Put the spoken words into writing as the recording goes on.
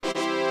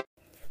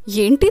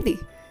ఏంటిది?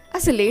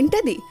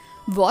 అసలేంటది?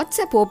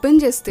 WhatsApp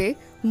open చేస్తే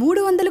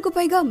 300కు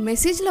పైగా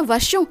మెసేజ్ల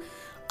వర్షం,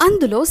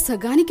 అందులో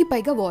సగానికి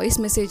పైగా వాయిస్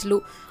మెసేజ్లు,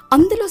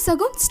 అందులో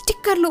సగం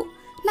స్టిక్కర్లు.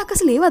 నాకు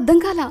అసలు ఏం అర్థం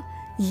కాలా.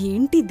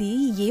 ఏంటిది?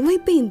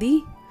 ఏమైపోయింది?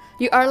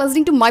 You are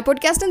listening to my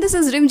podcast and this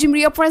is Rim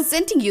Ria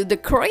presenting you the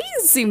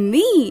crazy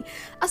me.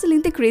 అసలు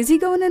ఇంత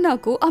క్రేజీగా ఉన్న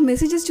నాకు ఆ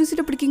మెసేజెస్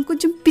చూసేటప్పటికి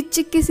ఇంకొంచెం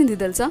పిచ్చెక్కేసింది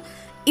తెలుసా.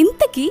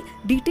 ఇంతకీ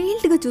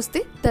డీటెయిల్డ్గా చూస్తే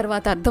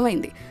తర్వాత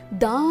అర్థమైంది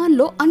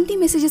దానిలో అన్ని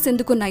మెసేజెస్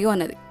ఎందుకున్నాయో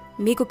అన్నది.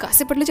 మీకు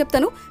కాసేపట్లో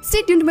చెప్తాను.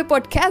 Stay tuned to my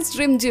podcast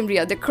Rim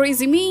Ria the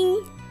crazy me.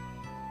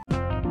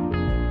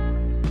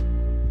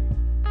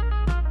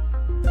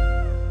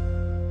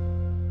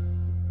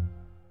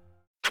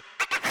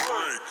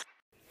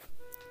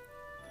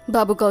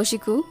 బాబు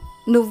కౌశికు,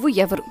 నువ్వు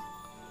ఎవరు?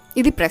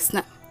 ఇది ప్రశ్న.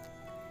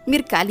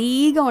 మీరు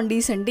ఖాళీగా ఉండి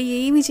సండే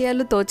ఏమి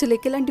చేయాలో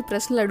తోచలేక ఇలాంటి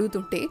ప్రశ్నలు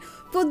అడుగుతుంటే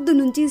పొద్దు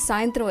నుంచి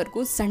సాయంత్రం వరకు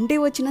సండే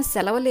వచ్చిన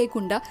సెలవు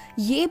లేకుండా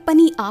ఏ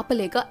పని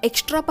ఆపలేక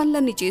ఎక్స్ట్రా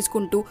పనులన్నీ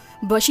చేసుకుంటూ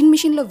వాషింగ్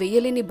మిషన్లో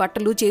వేయలేని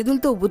బట్టలు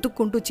చేతులతో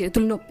ఉతుక్కుంటూ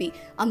చేతులు నొప్పి,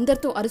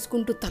 అందరితో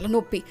అరుచుకుంటూ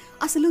తలనొప్పి,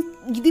 అసలు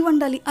ఇది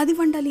వండాలి అది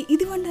వండాలి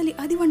ఇది వండాలి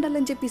అది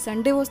వండాలని చెప్పి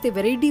సండే వస్తే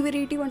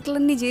వెరైటీ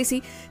వంటలన్నీ చేసి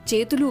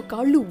చేతులు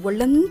కాళ్ళు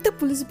ఒళ్ళంతా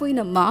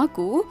పులిసిపోయిన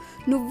మాకు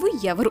నువ్వు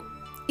ఎవరు?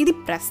 ఇది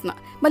ప్రశ్న.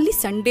 మళ్ళీ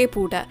సండే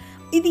పూట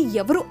ఇది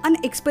ఎవరు అని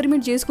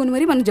ఎక్స్పెరిమెంట్ చేసుకొని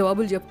మరి మనం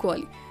జవాబులు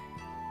చెప్పుకోవాలి.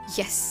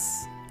 Yes,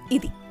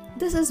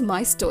 this is my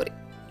story.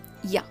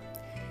 Yeah,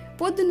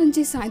 పొద్దు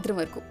నుంచి సాయంత్రం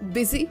వరకు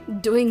బిజీ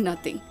డూయింగ్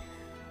నథింగ్.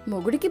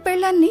 మొగుడికి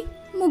పెళ్ళాన్ని,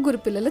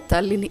 3 పిల్లల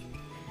తల్లిని.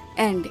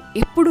 అండ్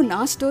ఇప్పుడు నా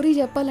స్టోరీ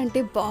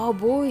చెప్పాలంటే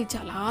బాబోయ్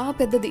చాలా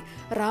పెద్దది.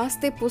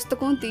 రాస్తే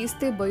పుస్తకం,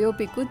 తీస్తే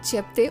బయోపిక్,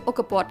 చెప్తే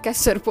ఒక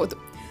పాడ్కాస్ట్ సరిపోదు.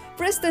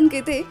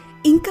 ప్రస్తుతానికైతే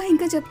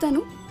ఇంకా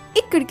చెప్తాను.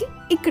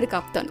 ఇక్కడికి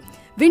ఆపుతాను.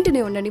 వింటూనే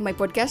ఉండండి my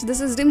podcast.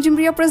 This is Rim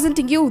Ria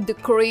presenting you the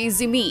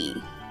crazy me.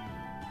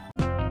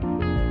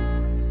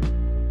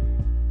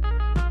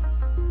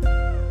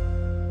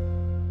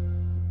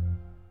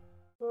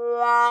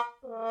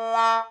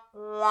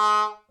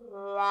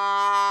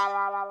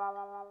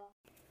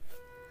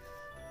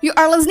 You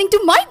are listening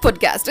to my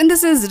podcast and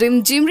this is Rim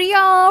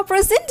Ria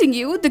presenting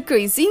you the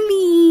crazy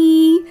me.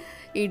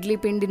 Idli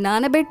పిండి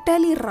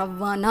నానబెట్టాలి,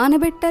 రవ్వ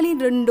నానబెట్టాలి,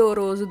 2వ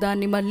రోజు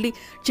దాన్ని మళ్ళీ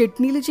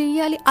చట్నీలు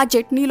చేయాలి. ఆ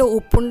చట్నీలో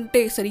ఉప్పు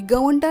ఉంటే సరిగ్గా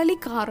ఉండాలి,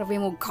 కారం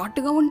ఏమో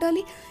ఘాటుగా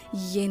ఉండాలి.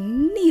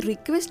 ఎన్ని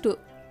రిక్వెస్ట్!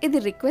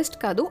 ఇది రిక్వెస్ట్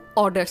కాదు,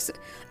 ఆర్డర్స్.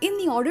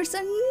 ఇన్ని ఆర్డర్స్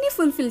అన్నీ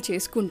ఫుల్ఫిల్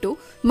చేసుకుంటూ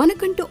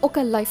మనకంటూ ఒక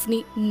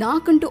లైఫ్ని,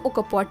 నాకంటూ ఒక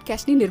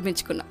పాడ్కాస్ట్ని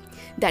నిర్మించుకున్నా.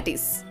 That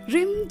is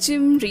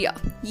Rim Ria.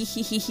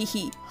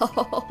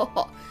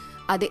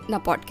 అదే నా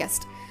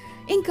పాడ్కాస్ట్.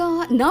 ఇంకా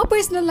నా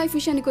పర్సనల్ లైఫ్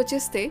విషయానికి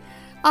వచ్చేస్తే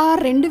ఆ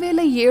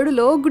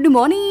 2007లో గుడ్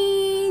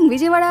మార్నింగ్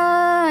విజయవాడ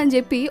అని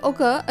చెప్పి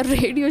ఒక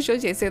రేడియో షో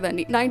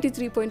చేసేదాన్ని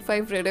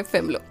 93.5 రెడ్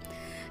ఎఫ్ఎంలో.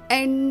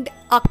 అండ్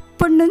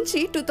అప్పటి నుంచి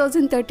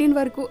 2013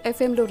 వరకు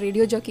ఎఫ్ఎంలో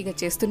రేడియో జాకీగా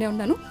చేస్తూనే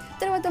ఉన్నాను.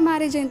 తర్వాత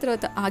మ్యారేజ్ అయిన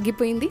తర్వాత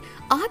ఆగిపోయింది.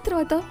 ఆ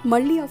తర్వాత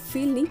మళ్ళీ ఆ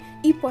ఫీల్ని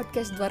ఈ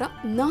పాడ్కాస్ట్ ద్వారా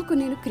నాకు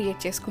నేను క్రియేట్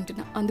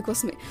చేసుకుంటున్నా.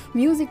 అందుకోసమే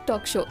music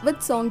talk show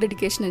with song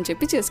dedication అని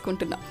చెప్పి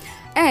చేసుకుంటున్నా.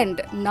 అండ్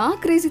నా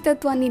క్రేజీ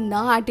తత్వాన్ని,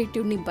 నా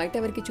యాటిట్యూడ్ని బయట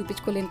ఎవరికి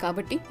చూపించుకోలేను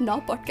కాబట్టి నా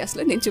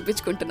పాడ్కాస్ట్లో నేను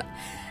చూపించుకుంటున్నా.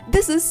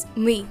 This is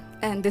me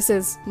and this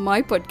is my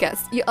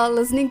podcast. You are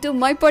listening to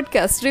my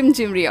podcast Rim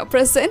Ria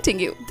presenting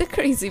you the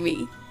crazy me.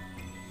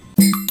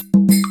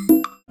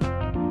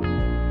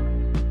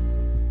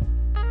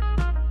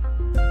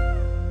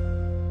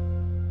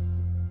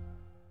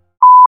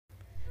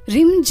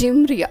 Rim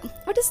Ria.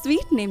 What is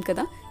sweet name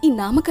కదా. ఈ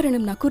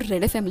నామకరణం నాకు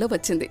రెడ్ ఎఫ్ఎంలో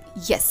వచ్చింది.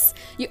 Yes,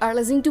 you are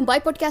listening to my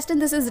podcast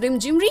and this is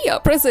Rim Ria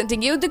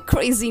presenting you the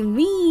crazy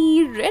me.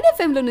 Red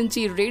ఎఫ్ఎంలో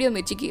నుంచి radio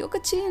మిర్చికి ఒక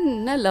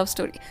చిన్న లవ్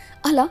స్టోరీ.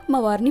 అలా మా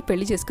వారిని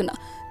పెళ్లి చేసుకున్న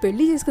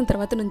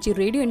తర్వాత నుంచి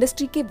రేడియో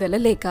ఇండస్ట్రీకే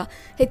వెళ్ళలేక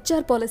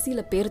హెచ్ఆర్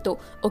పాలసీల పేరుతో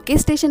ఒకే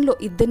స్టేషన్లో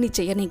ఇద్దరిని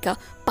చెయ్యనీక,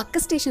 పక్క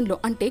స్టేషన్లో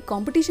అంటే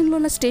కాంపిటీషన్లో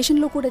ఉన్న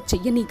స్టేషన్లో కూడా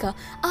చెయ్యనీక,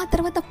 ఆ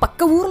తర్వాత పక్క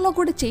ఊరిలో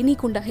కూడా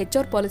చేయనీయకుండా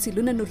హెచ్ఆర్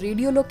పాలసీలు నన్ను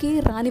రేడియోలోకే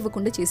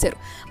రానివ్వకుండా చేశారు.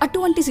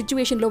 అటువంటి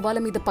సిచ్యువేషన్లో వాళ్ళ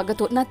మీద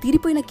పగతో, నా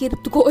తీరిపోయిన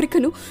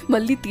కోరికను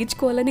మళ్ళీ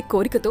తీర్చుకోవాలనే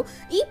కోరికతో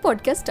ఈ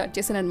పాడ్కాస్ట్ స్టార్ట్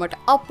చేశాను అనమాట.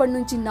 అప్పటి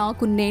నుంచి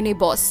నాకు నేనే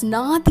బాస్,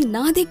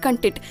 నాదే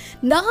కంటెంట్,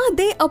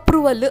 నాదే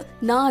అప్రూవల్,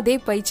 నాదే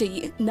పై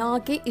చెయ్యి,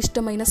 నాకే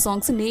ఇష్టమైన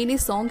సాంగ్స్, నేనే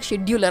సాంగ్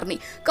షెడ్యూలర్ని.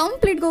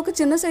 కంప్లీట్గా ఒక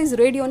చిన్న సైజ్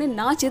రేడియోని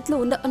నా చేతిలో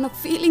ఉందా అన్న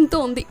ఫీలింగ్తో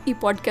ఉంది ఈ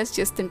పాడ్కాస్ట్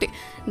చేస్తుంటే.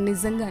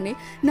 నిజంగానే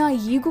నా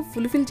ఈగో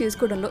ఫుల్ఫిల్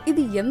చేసుకోవడంలో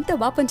ఇది ఎంత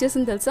బాగా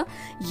పనిచేసింది తెలుసా.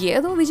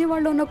 ఏదో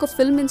విజయవాడలో ఉన్న ఒక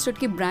ఫిల్మ్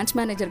ఇన్స్టిట్యూట్కి బ్రాంచ్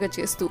మేనేజర్గా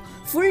చేస్తూ,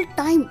 ఫుల్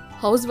టైం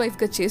హౌస్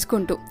వైఫ్గా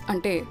చేసుకుంటూ,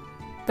 అంటే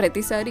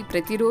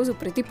ప్రతిరోజు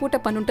ప్రతి పూట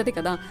పని ఉంటుంది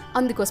కదా,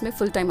 అందుకోసమే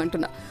ఫుల్ టైం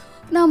అంటున్నా.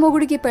 నా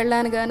మొగుడికి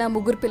పెళ్ళానుగా, నా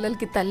 3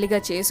 పిల్లలకి తల్లిగా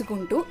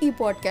చేసుకుంటూ ఈ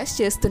పాడ్కాస్ట్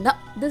చేస్తున్నా.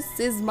 దిస్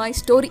ఈజ్ మై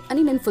స్టోరీ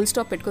అని నేను ఫుల్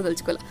స్టాప్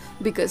పెట్టుకోదలుచుకోలే.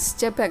 బికాస్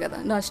చెప్పా కదా,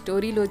 నా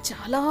స్టోరీలో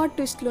చాలా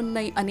ట్విస్ట్లు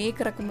ఉన్నాయి, అనేక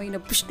రకమైన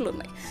పుష్టులు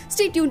ఉన్నాయి.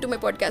 Stay tune to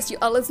my podcast. You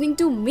are listening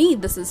to me.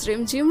 This is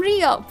Rim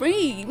Ria.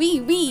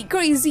 Me,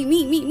 crazy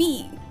me.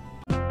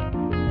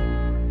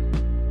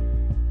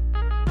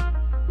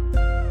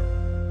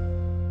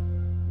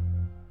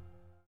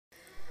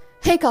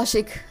 Hey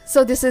Kaushik,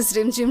 so this is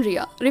Rim Jim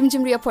Ria. Rim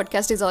Jim Ria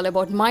podcast is all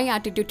about my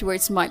attitude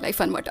towards my life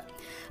అనమాట.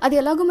 అది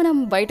ఎలాగో మనం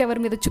బయట ఎవరి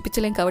మీద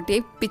చూపించలేం కాబట్టి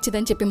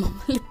పిచ్చిదని చెప్పి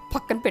మమ్మల్ని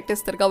పక్కన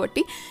పెట్టేస్తారు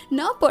కాబట్టి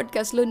నా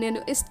పాడ్కాస్ట్లో నేను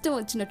ఇష్టం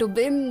వచ్చినట్టు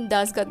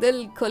బిందాస్గా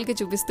దిల్ ఖోల్కి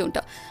చూపిస్తూ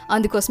ఉంటా.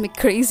 అందుకోసమే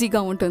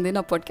క్రేజీగా ఉంటుంది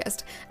నా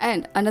పాడ్కాస్ట్.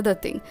 అండ్ అనదర్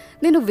థింగ్,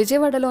 నేను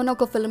విజయవాడలో ఉన్న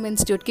ఒక ఫిల్మ్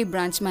ఇన్స్టిట్యూట్కి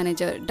branch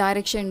manager,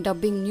 direction,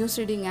 dubbing, news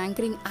reading,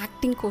 anchoring,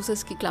 acting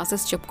కోర్సెస్కి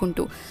classes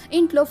చెప్పుకుంటూ,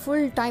 ఇంట్లో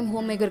ఫుల్ టైం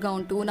హోమ్ మేకర్గా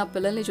ఉంటూ, నా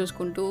పిల్లల్ని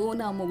చూసుకుంటూ,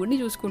 నా మొగుడిని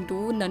చూసుకుంటూ,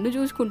 నన్ను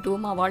చూసుకుంటూ,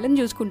 మా వాళ్ళని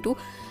చూసుకుంటూ,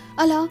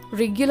 అలా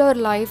regular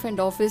life and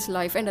office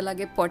life and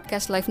అలాగే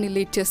పాడ్కాస్ట్ లైఫ్ని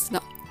లీడ్ చేస్తున్నా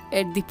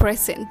at the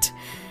present.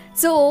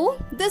 So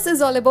this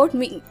is all about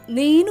me.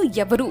 నేను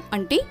ఎవరు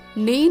అంటే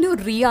నేను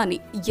రియాని.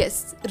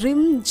 Yes,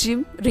 rim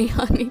gym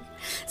రియాని.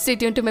 Stay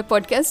tune to my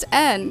podcast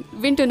and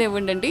వింటూనే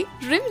ఉండండి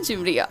rim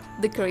gym Riya,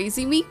 the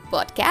crazy me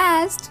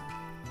podcast.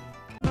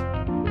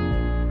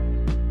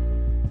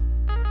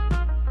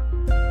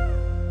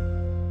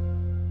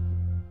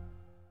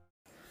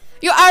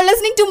 You are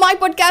listening to my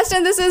podcast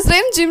and this is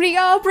Rim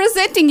Jimria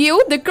presenting you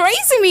the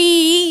Crazy Me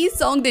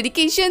song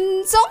dedication,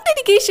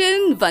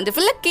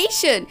 wonderful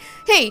occasion.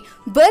 Hey,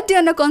 birthday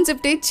అన్న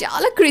కాన్సెప్టే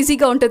చాలా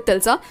క్రేజీగా ఉంటుంది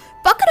తెలుసా.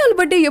 పక్కన వాళ్ళ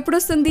బర్త్డే ఎప్పుడు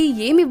వస్తుంది,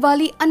 ఏమి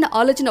ఇవ్వాలి అన్న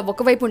ఆలోచన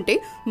ఒకవైపు ఉంటే,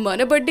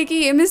 మన బర్త్డేకి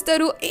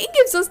ఏమిస్తారు, ఏం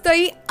గిఫ్ట్స్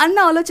వస్తాయి అన్న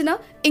ఆలోచన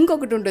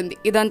ఇంకొకటి ఉంటుంది.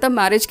 ఇదంతా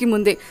మ్యారేజ్కి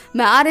ముందే.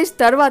 మ్యారేజ్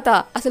తర్వాత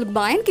అసలు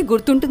మా ఆయనకి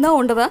గుర్తుంటుందా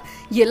ఉండదా,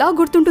 ఎలా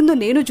గుర్తుంటుందో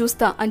నేను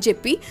చూస్తా అని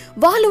చెప్పి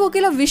వాళ్ళు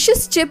ఒకేలా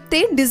విషెస్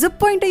చెప్తే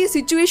డిసప్పాయింట్ అయ్యే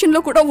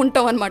సిచ్యువేషన్లో కూడా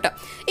ఉంటాం అనమాట.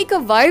 ఇక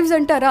వైఫ్స్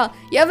అంటారా,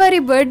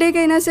 ఎవరి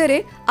బర్త్డేకైనా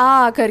సరే,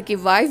 ఆఖరికి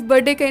వైఫ్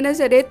బర్త్డేకైనా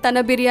సరే తన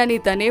బిర్యానీ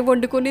తనే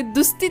వండుకునే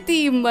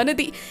దుస్థితి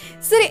మనది.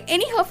 సరే,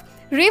 anyhow,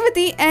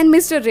 Revathi and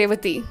mister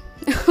Revathi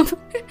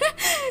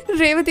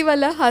Revathi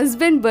వాళ్ళ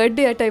హస్బెండ్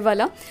బర్త్డే అట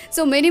ఇవాళ.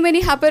 So many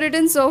happy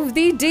returns of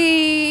the day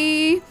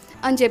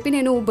అని చెప్పి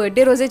నేను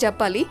బర్త్డే రోజే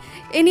చెప్పాలి.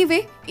 ఎనీవే,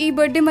 ఈ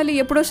బర్త్డే మళ్ళీ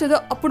ఎప్పుడు వస్తుందో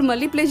అప్పుడు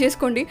మళ్ళీ ప్లే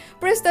చేసుకోండి.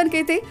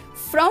 ప్రస్తుతానికైతే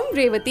from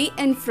Revathi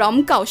and from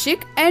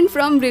Kaushik and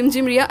from rim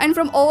gym Ria and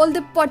from all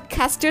the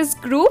podcasters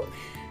group,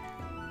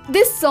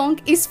 this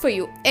song is for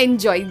you.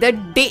 Enjoy the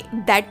day,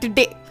 that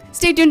day.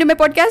 Stay tuned to my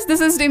podcast.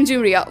 This is Rim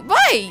Jim Ria.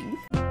 Bye.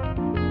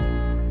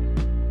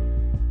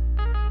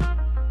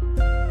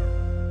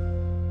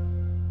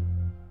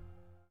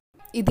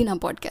 ఇది నా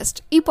podcast.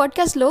 ఈ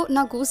పాడ్కాస్ట్లో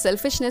నాకు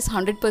selfishness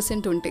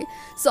 100% ఉంటే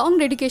song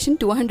dedication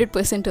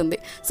 200% ఉంది.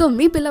 So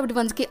మీ beloved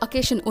వన్స్కి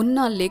occasion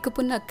ఉన్నా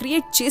లేకపోయినా,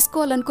 create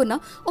చేసుకోవాలనుకున్నా,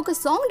 ఒక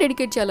సాంగ్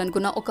డెడికేట్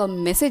చేయాలనుకున్నా, ఒక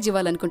మెసేజ్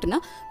ఇవ్వాలనుకుంటున్నా,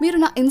 మీరు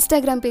నా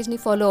ఇన్స్టాగ్రామ్ పేజ్ని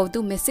ఫాలో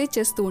అవుతూ మెసేజ్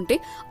చేస్తూ ఉంటే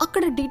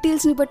అక్కడ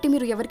డీటెయిల్స్ని బట్టి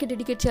మీరు ఎవరికి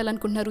డెడికేట్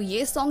చేయాలనుకుంటున్నారు,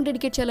 ఏ సాంగ్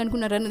డెడికేట్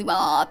చేయాలనుకున్నారు అనేది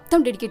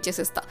మొత్తం డెడికేట్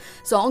చేసేస్తా.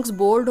 సాంగ్స్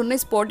బోల్డ్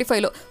ఉన్నాయి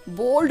స్పాటిఫైలో,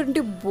 బోల్డ్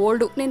ఉంటే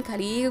బోల్డ్. నేను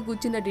ఖాళీగా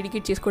కూర్చున్నా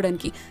డెడికేట్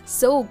చేసుకోవడానికి.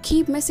 So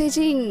keep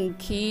messaging,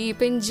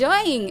 keep enjoy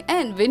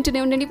and wintune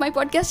unandi my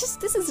podcast.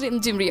 This is Rim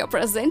Jim Ria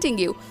presenting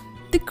you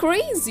the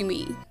Crazy Me.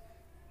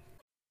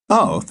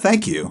 Oh,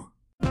 thank you.